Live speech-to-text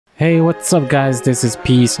Hey, what's up guys, this is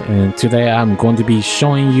Peace, and today I'm going to be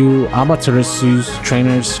showing you Amaterasu's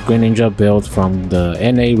trainer's Greninja build from the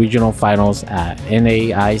NA regional finals at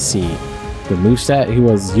NAIC. The moveset he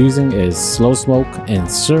was using is Slow Smoke and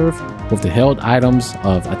Serve with the held items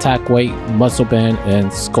of Attack Weight, Muscle Band,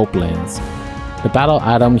 and Scope Lens. The battle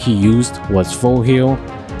item he used was Full Heal.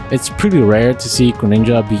 It's pretty rare to see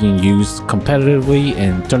Greninja being used competitively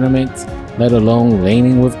in tournaments, let alone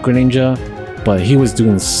laning with Greninja. But he was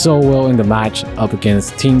doing so well in the match up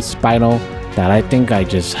against Team Spinal that I think I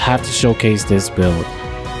just have to showcase this build.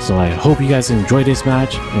 So I hope you guys enjoy this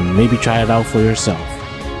match and maybe try it out for yourself.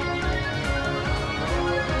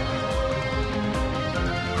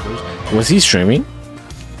 Was he streaming?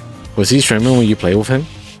 Was he streaming when you play with him?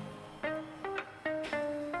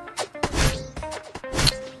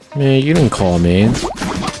 Man, you didn't call me in.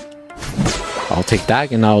 I'll take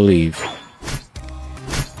that and I'll leave.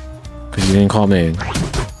 Because you didn't call me in.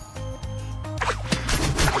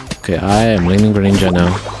 Okay, I am laning Greninja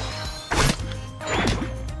now.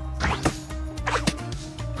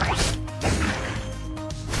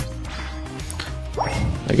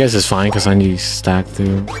 I guess it's fine because I need stack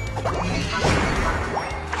too.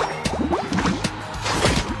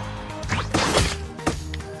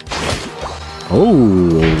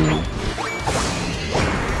 Oh!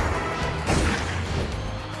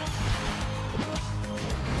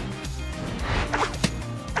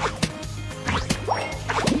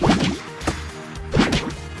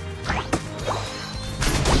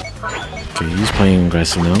 Okay, he's playing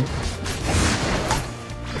aggressive now.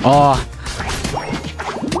 Oh!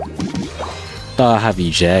 Thought I have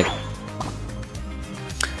eject.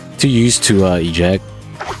 Too used to eject.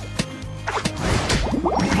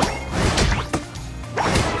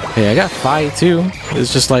 Hey, I got fight too.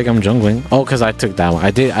 It's just like I'm jungling. Oh, because I took that one. I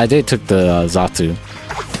did took the Zatu.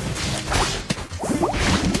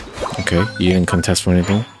 Okay, you didn't contest for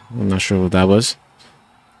anything. I'm not sure what that was.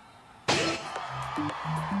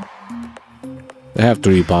 They have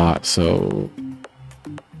 3 bots, so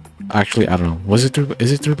actually I don't know. Was it 3?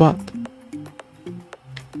 Is it 3 bot?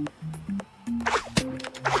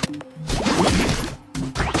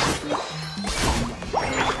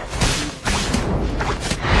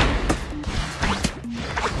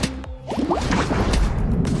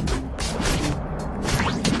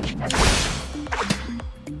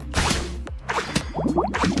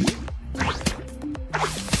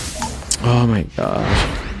 Oh my gosh.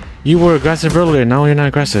 You were aggressive earlier, now you're not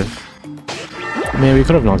aggressive. Man, we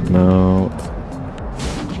could have knocked him out.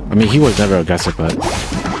 I mean, he was never aggressive, but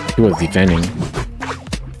he was defending.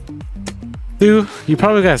 Dude, you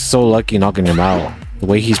probably got so lucky knocking him out. The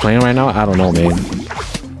way he's playing right now, I don't know, man.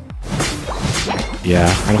 Yeah,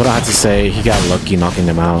 I'm gonna have to say he got lucky knocking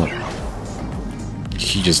him out.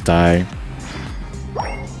 He just died.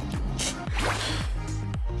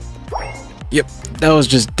 Yep, that was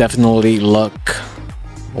just definitely luck.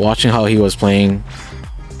 Watching how he was playing,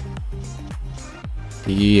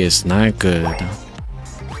 he is not good.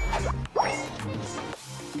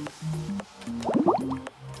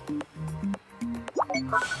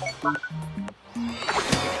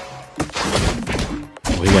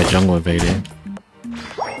 Oh, he got jungle invaded.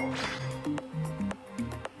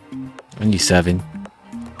 I need 7.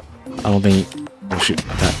 I don't think. Oh shoot!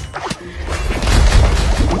 That.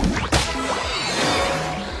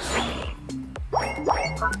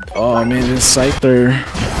 Oh man, this Scyther.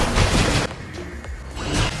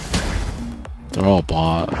 They're all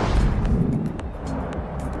bot.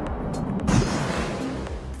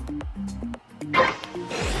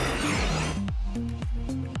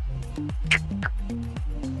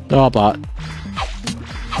 They're all bot.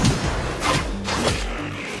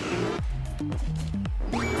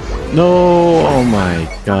 No, oh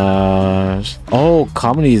my gosh. Oh,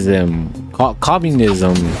 communism.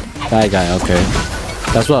 Communism. That guy, okay.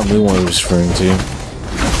 That's what Moon was referring to.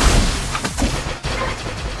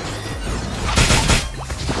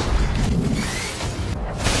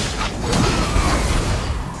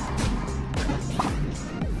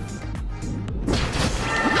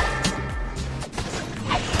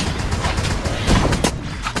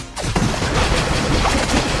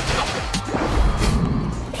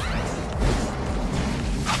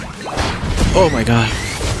 Oh my god.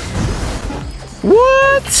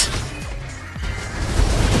 What?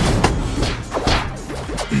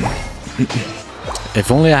 If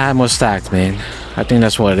only I had more stacks, man. I think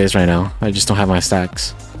that's what it is right now. I just don't have my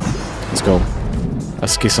stacks. Let's go.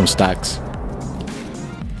 Let's get some stacks.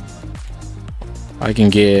 I can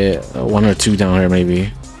get 1 or 2 down here,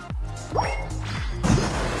 maybe.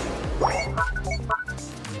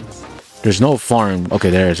 There's no farm. Okay,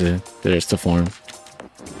 there's the farm.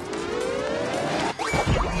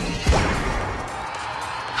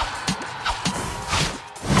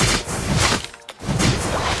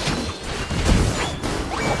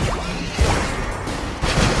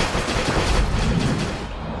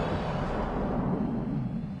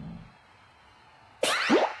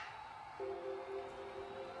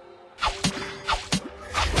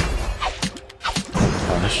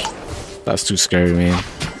 That's too scary, man.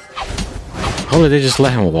 How did they just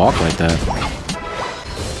let him walk like that?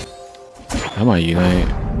 I might unite.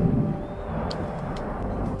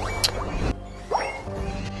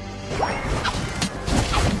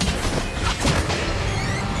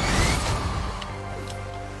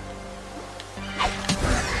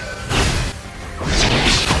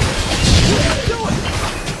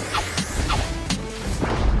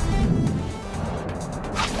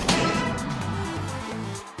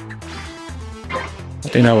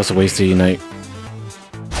 I think that was a waste to unite.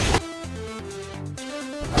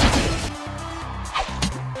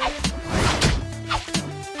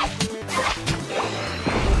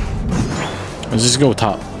 Let's just go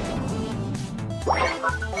top.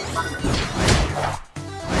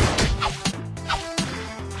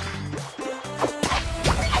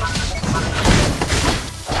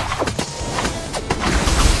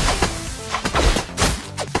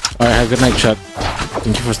 Alright, have a good night, Chuck.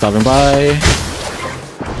 Thank you for stopping by.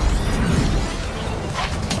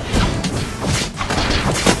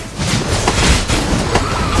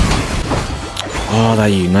 Oh, that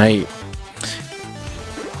unite.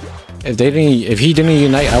 If he didn't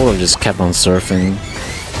unite, I would have just kept on surfing.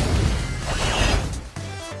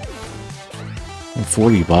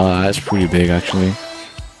 40 bot, that's pretty big actually.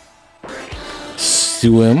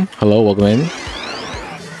 Suim, hello, welcome in.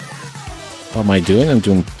 How am I doing? I'm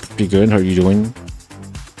doing pretty good. How are you doing?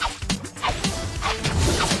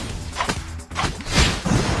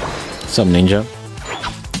 What's up, Ninja?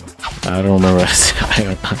 I don't remember. I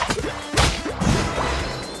don't know.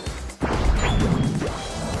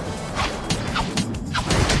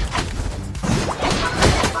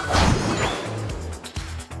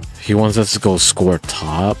 He wants us to go score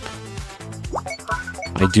top.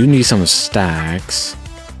 I do need some stacks.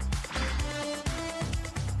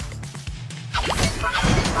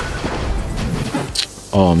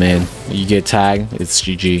 Oh man, you get tagged, it's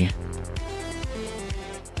GG.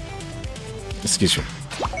 Excuse me.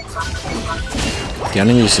 The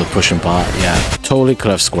enemies are pushing bot, yeah. Totally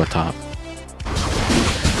could have scored top.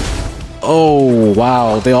 Oh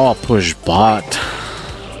wow, they all push bot.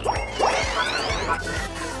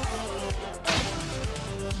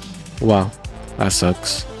 Wow, that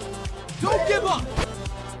sucks. Don't give up.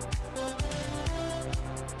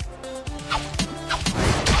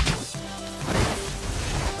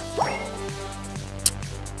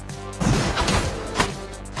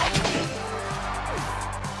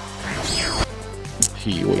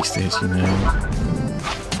 He wasted his, you know.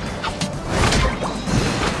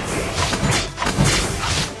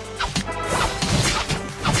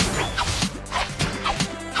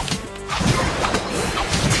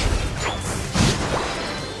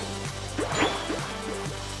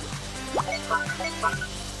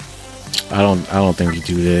 I don't think you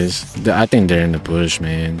do this. I think they're in the bush,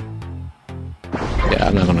 man. Yeah,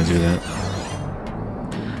 I'm not gonna do that.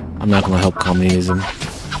 I'm not gonna help communism.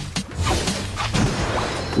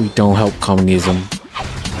 We don't help communism.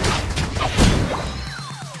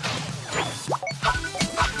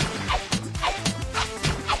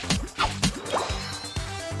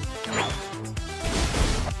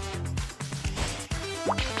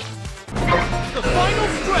 The final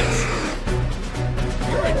stretch.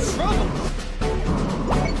 You're in trouble.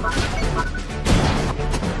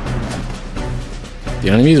 The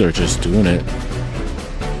enemies are just doing it.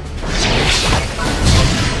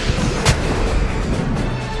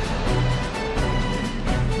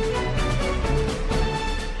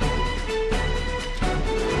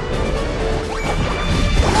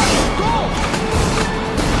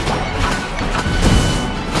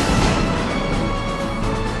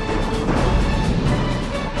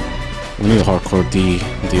 We need a hardcore D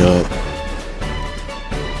up.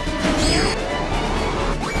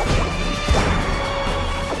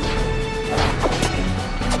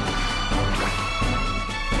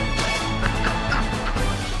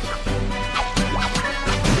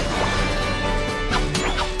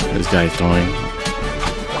 This guy's throwing.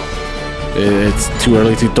 It's too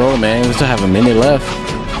early to throw, man. We still have a minute left.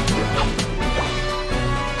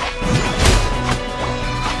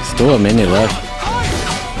 Still a minute left.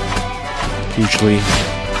 Hugely.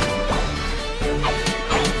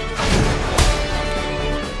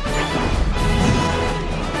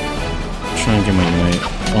 Trying to get my unite.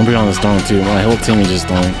 I'll be on this throwing too. My whole team is just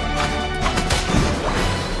throwing.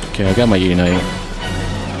 Okay, I got my unite.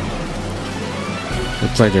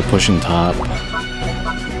 Looks like they're pushing top.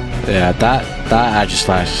 Yeah, that Edge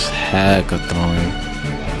Slash is heck of throwing.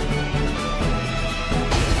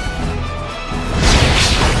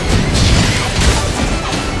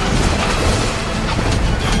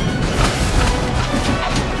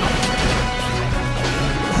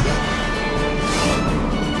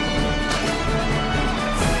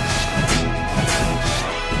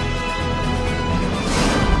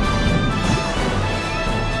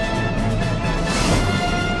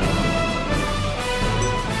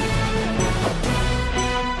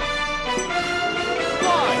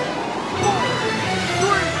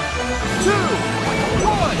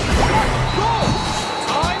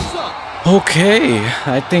 Okay,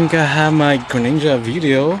 I think I have my Greninja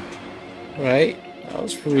video, right? That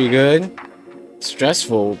was pretty good.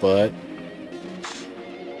 Stressful, but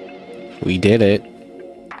we did it.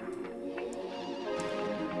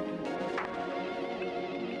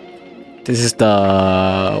 This is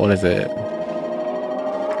the, what is it?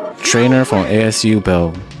 Trainer from ASU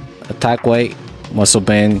Build. Attack weight, muscle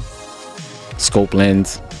band, scope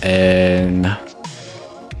lens, and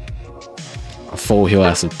a full heal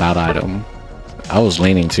as a battle item. I was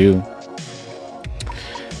laning too.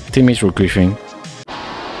 Teammates were griefing.